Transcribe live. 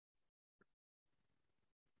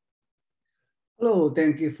Hello,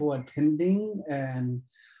 thank you for attending. And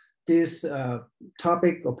this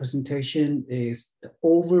topic or presentation is the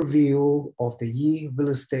overview of the Yee real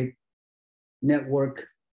estate network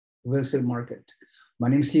real estate market. My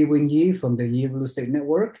name is SeeWing Yee from the Yee Real Estate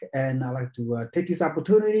Network, and I'd like to take this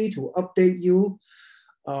opportunity to update you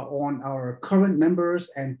on our current members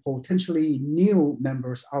and potentially new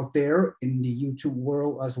members out there in the YouTube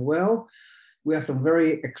world as well. We have some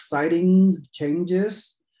very exciting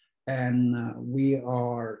changes, and we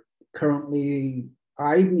are currently,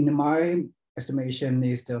 in my estimation,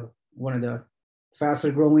 is one of the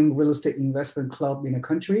fastest growing real estate investment club in the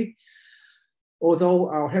country. Although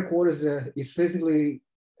our headquarters is physically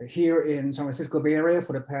here in San Francisco Bay Area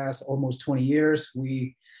for the past almost 20 years,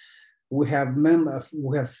 we have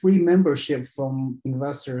free membership from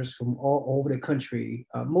investors from all over the country,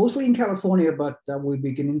 mostly in California, but we're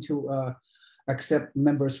beginning to accept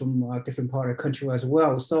members from different part of the country as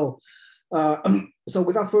well. So, so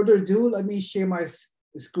without further ado, let me share my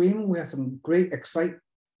screen. We have some great excitement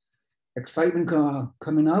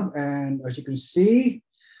coming up, and as you can see,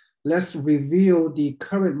 let's review the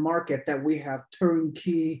current market that we have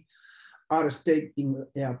turnkey out-of-state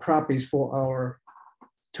properties for our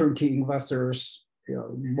turnkey investors.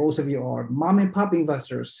 Most of you are mom and pop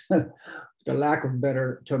investors, the lack of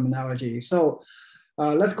better terminology. So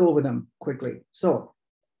let's go over them quickly. So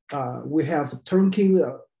we have turnkey,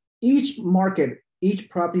 each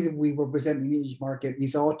property that we represent in each market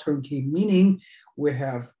is all turnkey, meaning we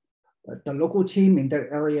have the local team in that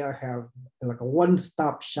area have like a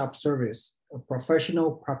one-stop shop service, a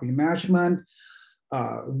professional property management,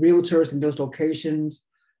 realtors in those locations,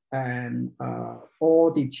 and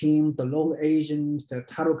all the team, the loan agents, the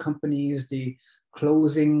title companies, the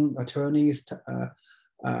closing attorneys,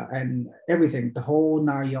 and everything, the whole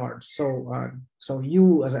 9 yards. So, so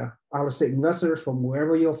you as a out-of-state investor from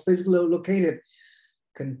wherever you're physically located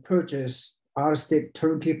can purchase out-of-state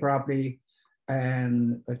turnkey property,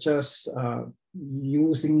 and just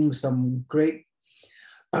using some great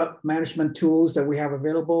management tools that we have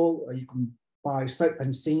available. You can buy sight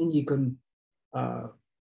unseen.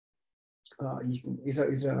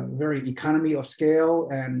 It's a very economy of scale,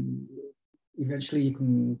 and eventually you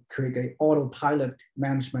can create an autopilot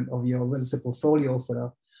management of your real estate portfolio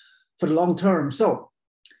for the long term. So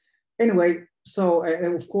anyway,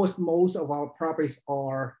 and of course, most of our properties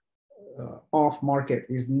are off market,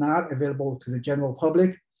 is not available to the general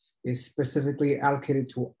public, is specifically allocated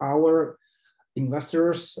to our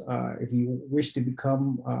investors. If you wish to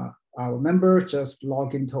become our member, just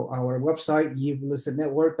log into our website,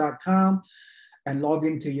 yeerealestaternetwork.com, and log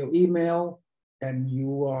into your email, and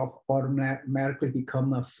you automatically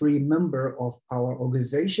become a free member of our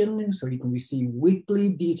organization. So you can receive weekly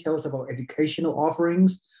details about educational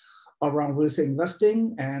offerings around real estate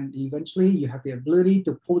investing, and eventually you have the ability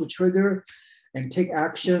to pull the trigger and take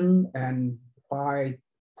action and buy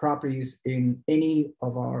properties in any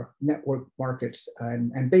of our network markets.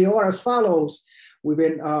 And they are as follows. We've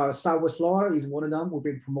been, Southwest Florida is one of them. We've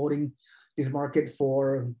been promoting this market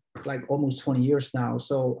for like almost 20 years now.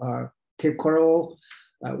 So Cape Coral,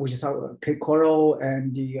 which is Cape Coral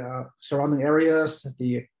and the surrounding areas,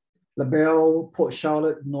 the LaBelle, Port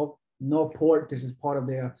Charlotte, Northport, this is part of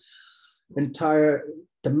the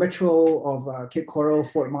metro of Cape Coral,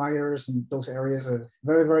 Fort Myers, and those areas are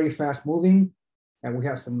very, very fast moving. And we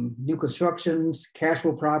have some new constructions, cash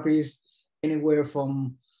flow properties, anywhere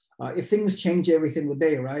from, if things change every single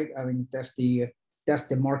day, right? I mean, that's the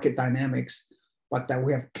market dynamics. But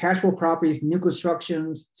we have cash flow properties, new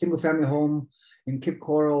constructions, single family home in Cape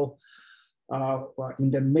Coral,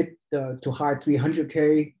 in the mid to high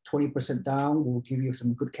 300K, 20% down. We'll give you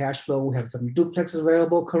some good cash flow. We have some duplexes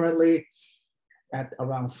available currently at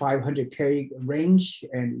around 500K range,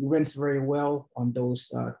 and rents very well on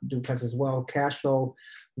those duplexes as well. Cash flow,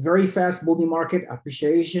 very fast moving market,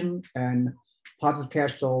 appreciation, and positive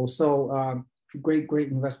cash flow. So great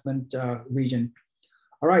investment region.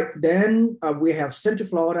 All right, then we have Central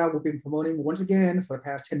Florida. We've been promoting once again for the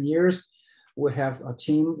past 10 years. We have a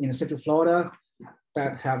team in Central Florida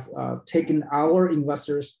that have taken our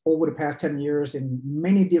investors over the past 10 years in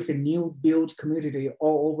many different new build community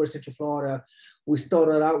all over Central Florida. We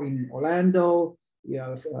started out in Orlando,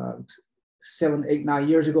 7, 8, 9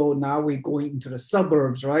 years ago. Now we're going into the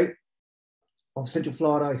suburbs, right, of Central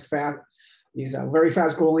Florida. Is very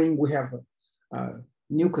fast growing. We have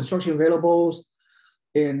new construction available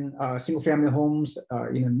in single family homes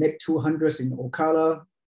in the mid 200s in Ocala,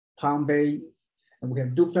 Palm Bay, and we have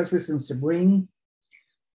duplexes in Sebring.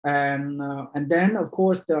 And then, of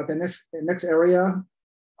course, the next area.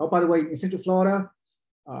 Oh, by the way, in Central Florida,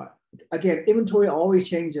 again, inventory always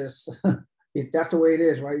changes That's the way it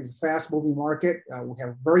is, right? It's a fast moving market. We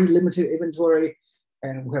have very limited inventory,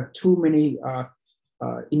 and we have too many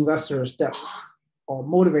investors that are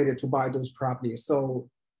motivated to buy those properties. So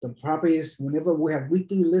the properties, whenever we have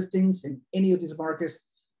weekly listings in any of these markets,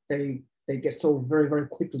 they get sold very, very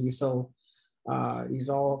quickly. So it's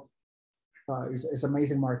all it's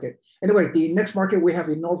amazing market. Anyway, the next market we have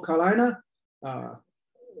in North Carolina,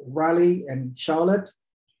 Raleigh and Charlotte.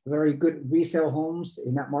 Very good resale homes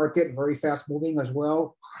in that market, very fast moving as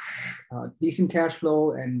well. Decent cash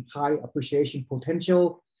flow and high appreciation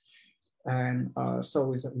potential. And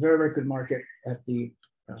so it's a very, very good market at the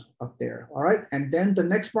up there. All right. And then the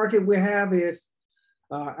next market we have is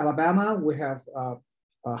Alabama. We have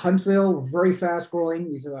Huntsville, very fast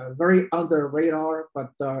growing. It's very under radar,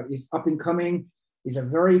 but it's up and coming. It's a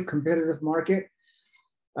very competitive market.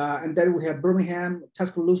 And then we have Birmingham,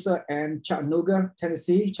 Tuscaloosa, and Chattanooga,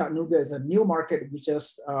 Tennessee. Chattanooga is a new market we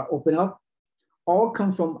just opened up. All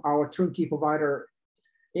come from our turnkey provider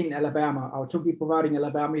in Alabama. Our turnkey provider in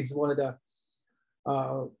Alabama is one of the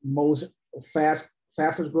most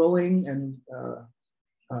fastest growing and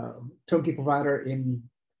turnkey provider in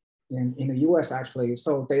the US actually.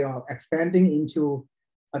 So they are expanding into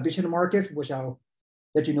additional markets, which I'll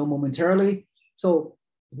let you know momentarily. So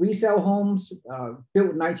resale homes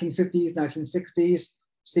built 1950s, 1960s,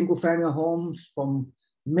 single family homes from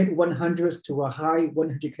mid 100s to a high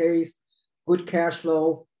 100Ks, good cash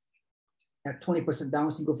flow at 20% down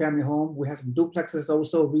single family home. We have some duplexes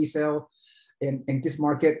also resale in this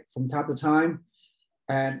market from time to time.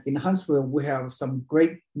 And in Huntsville, we have some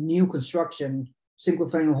great new construction single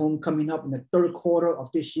family home coming up in the third quarter of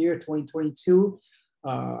this year, 2022.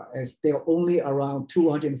 As they're only around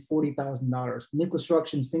 $240,000. New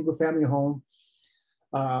construction, single family home,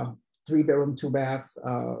 3-bedroom, 2-bath,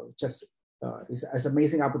 just it's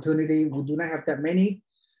amazing opportunity. We do not have that many.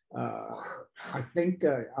 I think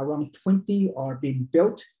around 20 are being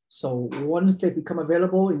built. So once they become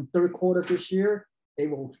available in third quarter this year, they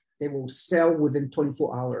will sell within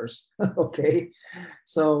 24 hours. Okay.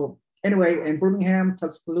 So anyway, in Birmingham,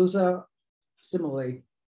 Tuscaloosa, similarly,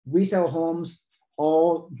 resale homes,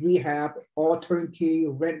 all rehab, all turnkey,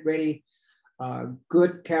 rent ready,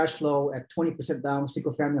 good cash flow at 20% down,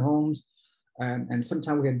 single family homes, and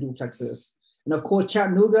sometimes we have duplexes. And of course,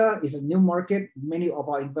 Chattanooga is a new market. Many of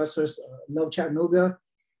our investors love Chattanooga.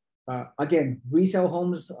 Again, resale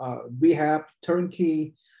homes, rehab,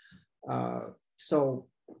 turnkey. So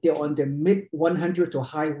they're on the mid $100,000 to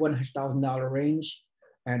high $100,000 range,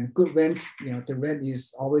 and good rent. You know, the rent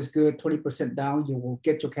is always good. 20% down, you will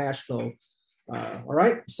get your cash flow. All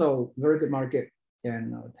right, so very good market,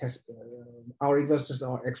 and our investors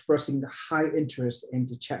are expressing high interest in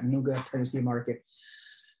the Chattanooga, Tennessee market.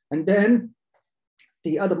 And then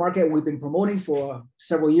the other market we've been promoting for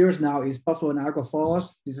several years now is Buffalo Niagara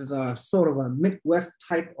Falls. This is a sort of a Midwest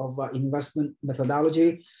type of investment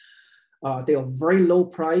methodology. They are very low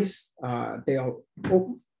price. They are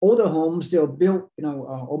older homes. They were built, you know,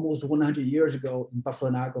 almost 100 years ago in Buffalo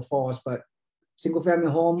Niagara Falls, but single family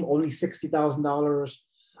home, only $60,000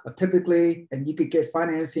 typically, and you could get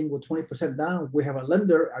financing with 20% down. We have a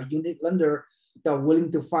lender, a unique lender that are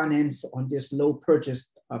willing to finance on this low purchase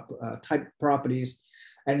type properties.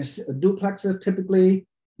 And duplexes typically,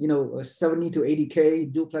 you know, 70 to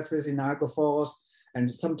 80K duplexes in Niagara Falls.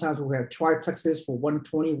 And sometimes we have triplexes for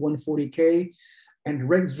 120, 140K. And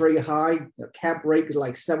rent's very high. The cap rate is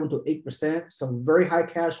like 7 to 8%. So very high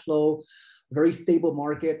cash flow, very stable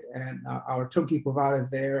market, and our turnkey provider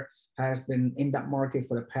there has been in that market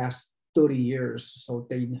for the past 30 years. So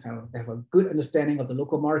they have a good understanding of the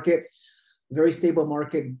local market, very stable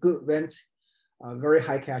market, good rent, very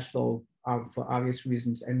high cash flow for obvious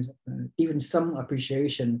reasons, and even some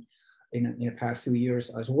appreciation in the past few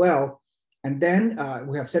years as well. And then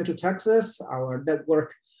we have Central Texas. Our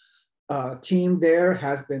network team there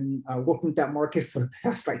has been working that market for the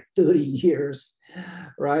past like 30 years,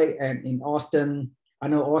 right? And in Austin, I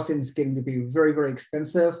know Austin is getting to be very, very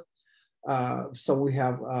expensive. So we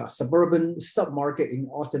have a suburban submarket in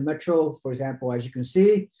Austin Metro, for example, as you can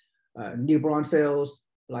see, New Braunfels,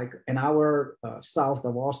 like an hour south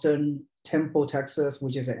of Austin, Temple, Texas,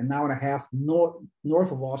 which is an hour and a half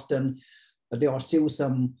north of Austin. There are still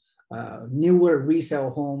some newer resale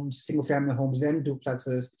homes, single family homes and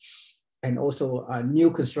duplexes, and also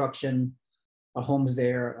new construction homes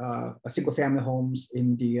there, single family homes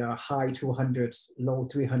in the high 200s, low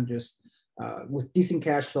 300s, with decent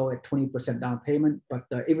cash flow at 20% down payment. But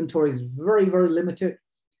the inventory is very, very limited.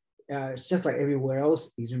 It's just like everywhere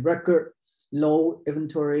else. It's record low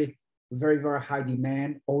inventory, very, very high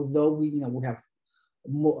demand. Although we have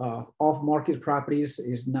off-market properties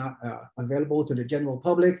is not available to the general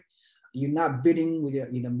public. You're not bidding with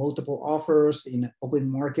multiple offers in the open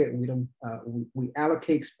market. We don't. We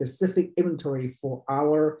allocate specific inventory for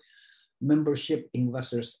our membership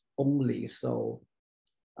investors only. So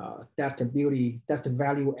that's the beauty. That's the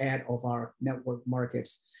value add of our network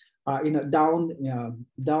markets. Down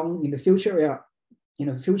in the future. In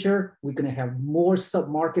the future, we're going to have more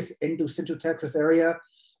sub-markets into Central Texas area.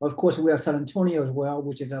 Of course, we have San Antonio as well,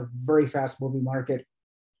 which is a very fast-moving market.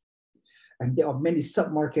 And there are many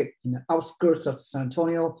sub-markets in the outskirts of San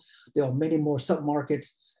Antonio. There are many more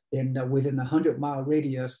sub-markets within a 100-mile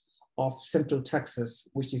radius of Central Texas,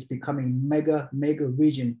 which is becoming mega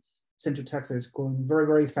region. Central Texas is growing very,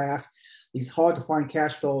 very fast. It's hard to find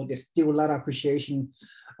cash flow. There's still a lot of appreciation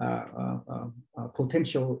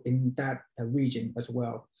potential in that region as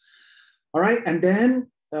well. All right, and then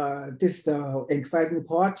this is the exciting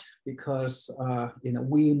part because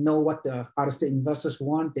we know what the out-of-state investors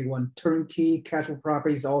want. They want turnkey cash flow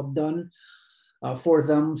properties all done for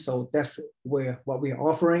them. So that's what we are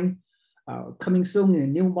offering. Coming soon in the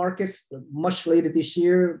new markets, much later this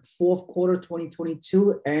year, fourth quarter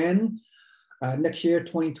 2022 and next year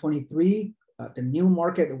 2023. The new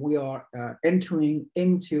market we are entering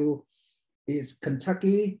into is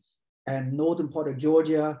Kentucky and northern part of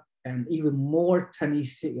Georgia, and even more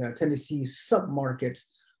Tennessee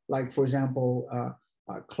sub-markets, like for example,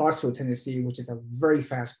 Clarksville, Tennessee, which is a very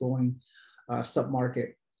fast-growing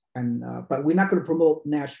sub-market. And but we're not going to promote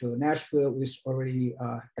Nashville. Nashville is already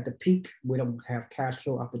at the peak. We don't have cash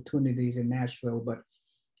flow opportunities in Nashville, but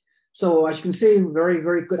so as you can see, very,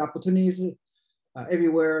 very good opportunities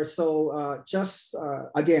everywhere. So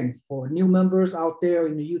again, for new members out there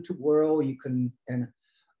in the YouTube world, you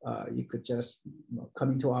could just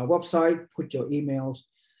come into our website, put your emails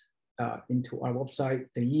into our website,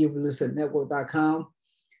 theyeerealestatenetwork.com.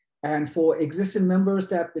 And for existing members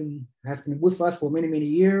that has been with us for many, many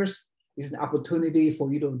years, it's an opportunity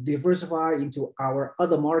for you to diversify into our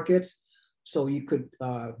other markets. So you could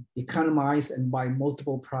economize and buy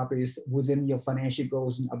multiple properties within your financial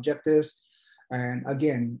goals and objectives. And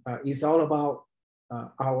again, it's all about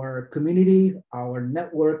our community, our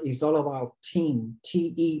network is all about team,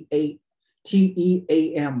 T-E-A-M.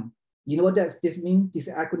 You know what this means? This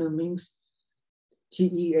acronym means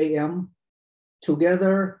T-E-A-M.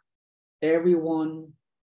 Together, everyone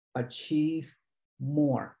achieve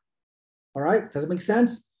more. All right, does it make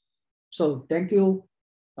sense? So thank you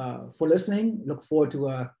for listening. Look forward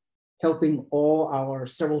to helping all our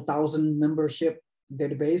several thousand membership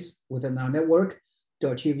database within our network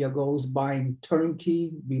to achieve your goals, buying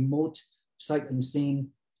turnkey, remote, sight unseen,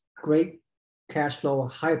 great cash flow,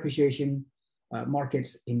 high appreciation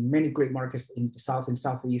markets in many great markets in the South and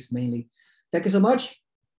Southeast mainly. Thank you so much.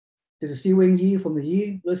 This is SeeWing Yee from the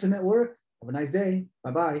Yee Listen Network. Have a nice day.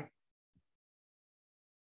 Bye-bye.